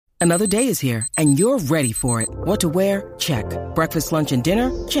Another day is here, and you're ready for it. What to wear? Check. Breakfast, lunch, and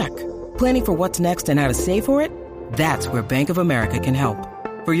dinner? Check. Planning for what's next and how to save for it? That's where Bank of America can help.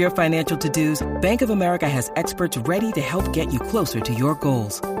 For your financial to-dos, Bank of America has experts ready to help get you closer to your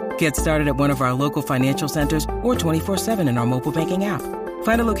goals. Get started at one of our local financial centers or 24/7 in our mobile banking app.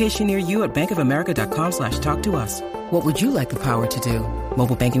 Find a location near you at bankofamerica.com/talktous. What would you like the power to do?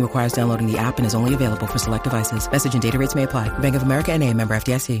 Mobile banking requires downloading the app and is only available for select devices. Message and data rates may apply. Bank of America N.A., member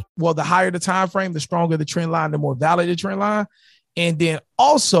FDIC. Well, the higher the time frame, the stronger the trend line, the more valid the trend line. And then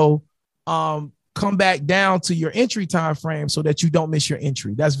also come back down to your entry time frame so that you don't miss your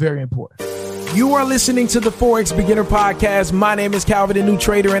entry. That's very important. You are listening to the Forex Beginner Podcast. My name is Calvin, the new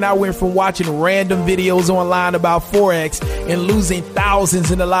trader, and I went from watching random videos online about Forex and losing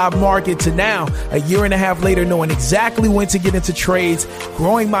thousands in the live market to now, a year and a half later, knowing exactly when to get into trades,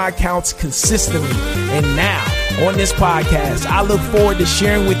 growing my accounts consistently. And now, on this podcast, I look forward to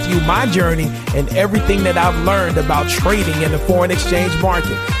sharing with you my journey and everything that I've learned about trading in the foreign exchange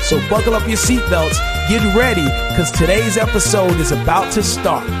market. So buckle up your seatbelts, get ready, because today's episode is about to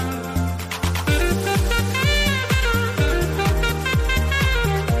start.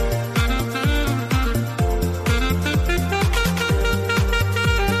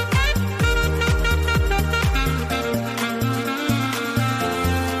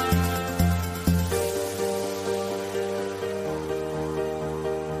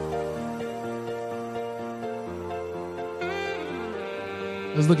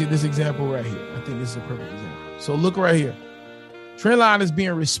 Let's look at this example right here. I think this is a perfect example. So look right here. Trend line is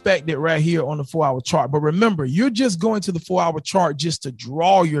being respected right here on the 4-hour chart. But remember, you're just going to the 4-hour chart just to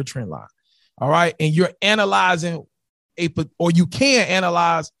draw your trend line. All right. And you're analyzing or you can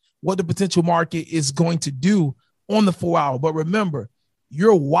analyze what the potential market is going to do on the 4-hour. But remember,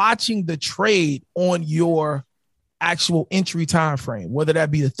 you're watching the trade on your actual entry time frame, whether that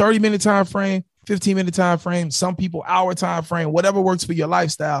be the 30-minute time frame, 15-minute time frame, some people hour time frame, whatever works for your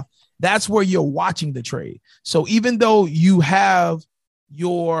lifestyle. That's where you're watching the trade. So even though you have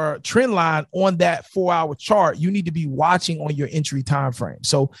your trend line on that 4-hour chart, you need to be watching on your entry time frame.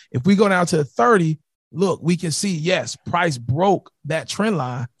 So if we go down to the 30, look, we can see, yes, price broke that trend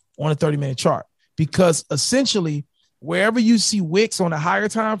line on a 30-minute chart, because essentially wherever you see wicks on a higher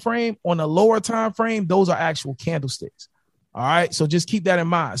time frame, on a lower time frame, those are actual candlesticks. All right. So just keep that in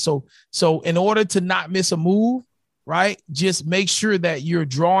mind. So in order to not miss a move, right, just make sure that you're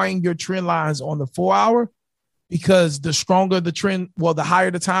drawing your trend lines on the 4-hour, because the stronger the trend, well, the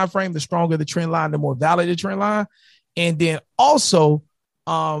higher the time frame, the stronger the trend line, the more valid the trend line. And then also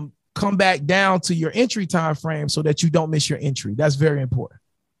come back down to your entry time frame so that you don't miss your entry. That's very important.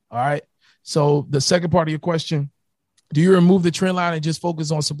 All right. So the second part of your question, do you remove the trend line and just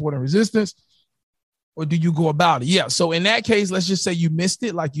focus on support and resistance? Or do you go about it? Yeah. So in that case, let's just say you missed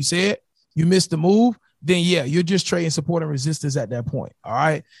it. Like you said, you missed the move. Then yeah, you're just trading support and resistance at that point. All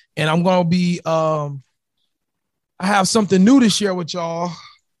right. And I'm going to be, I have something new to share with y'all,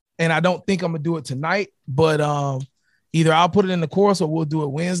 and I don't think I'm going to do it tonight, but either I'll put it in the course or we'll do it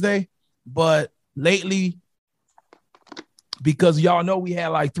Wednesday. But lately, because y'all know we had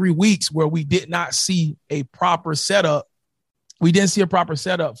like 3 weeks where we did not see a proper setup. We didn't see a proper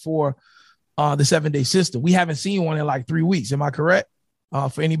setup for the 7-day system. We haven't seen one in like 3 weeks. Am I correct?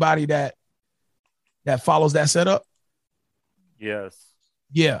 For anybody that follows that setup? Yes.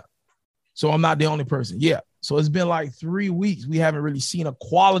 Yeah. So I'm not the only person. Yeah. So it's been like 3 weeks. We haven't really seen a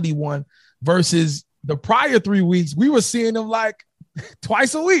quality one versus the prior 3 weeks. We were seeing them like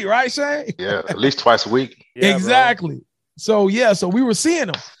twice a week, right, Shane? Yeah, at least twice a week. Yeah, exactly. Bro. So yeah, so we were seeing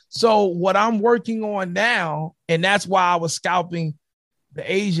them. So what I'm working on now, and that's why I was scalping the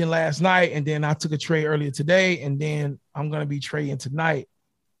Asian last night, and then I took a trade earlier today, and then I'm going to be trading tonight.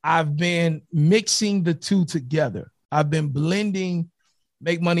 I've been mixing the two together. I've been blending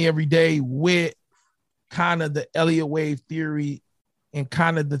make money every day with kind of the Elliott wave theory and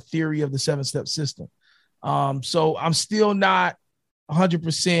kind of the theory of the 7-step system. So I'm still not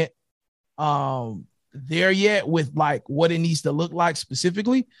 100% there yet with like what it needs to look like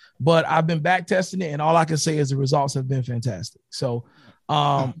specifically, but I've been back testing it, and all I can say is the results have been fantastic. So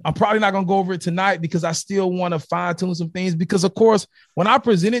I'm probably not going to go over it tonight because I still want to fine tune some things, because of course, when I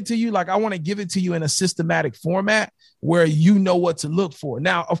present it to you, like I want to give it to you in a systematic format where you know what to look for.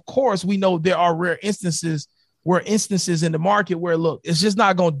 Now, of course, we know there are rare instances in the market where, look, it's just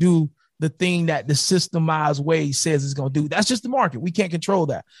not going to do the thing that the systemized way says it's going to do. That's just the market. We can't control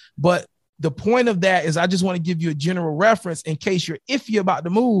that. But the point of that is I just want to give you a general reference in case you're iffy about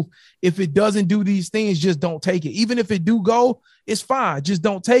the move. If it doesn't do these things, just don't take it. Even if it do go, it's fine. Just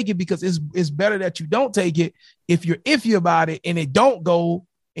don't take it, because it's better that you don't take it. If you're iffy about it and it don't go,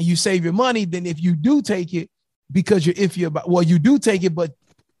 and you save your money than if you do take it because you're iffy about, well, you do take it, but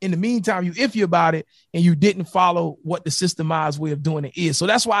in the meantime, you iffy about it and you didn't follow what the systemized way of doing it is. So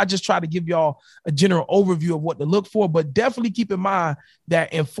that's why I just try to give y'all a general overview of what to look for, but definitely keep in mind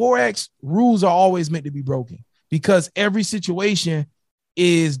that in Forex, rules are always meant to be broken because every situation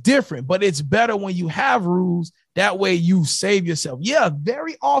is different, but it's better when you have rules. That way you save yourself. Yeah,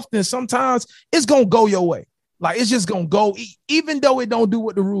 very often, sometimes it's going to go your way. Like it's just going to go, even though it don't do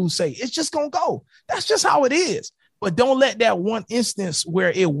what the rules say, it's just going to go. That's just how it is. But don't let that one instance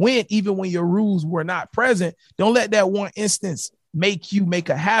where it went, even when your rules were not present, don't let that one instance make you make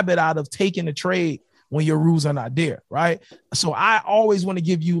a habit out of taking a trade when your rules are not there, right? So I always want to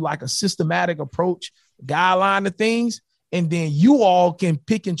give you like a systematic approach, guideline to things, and then you all can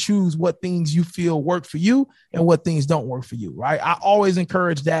pick and choose what things you feel work for you and what things don't work for you, right? I always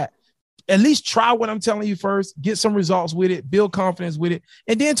encourage that. At least try what I'm telling you first, get some results with it, build confidence with it,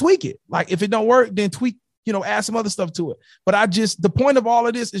 and then tweak it. Like if it don't work, then tweak, add some other stuff to it. But the point of all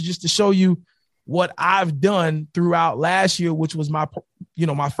of this is just to show you what I've done throughout last year, which was my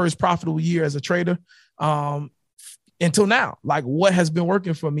first profitable year as a trader, until now, like what has been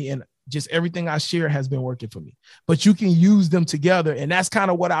working for me, and just everything I share has been working for me. But you can use them together. And that's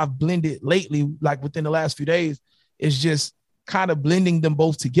kind of what I've blended lately, like within the last few days, is just kind of blending them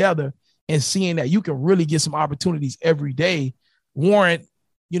both together and seeing that you can really get some opportunities every day. Warrant,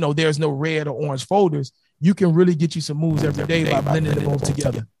 there's no red or orange folders. You can really get you some moves every day by blending them both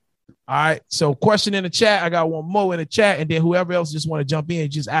together. All right. So question in the chat. I got one more in the chat, and then whoever else just want to jump in,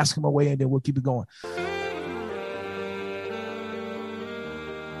 just ask them away, and then we'll keep it going.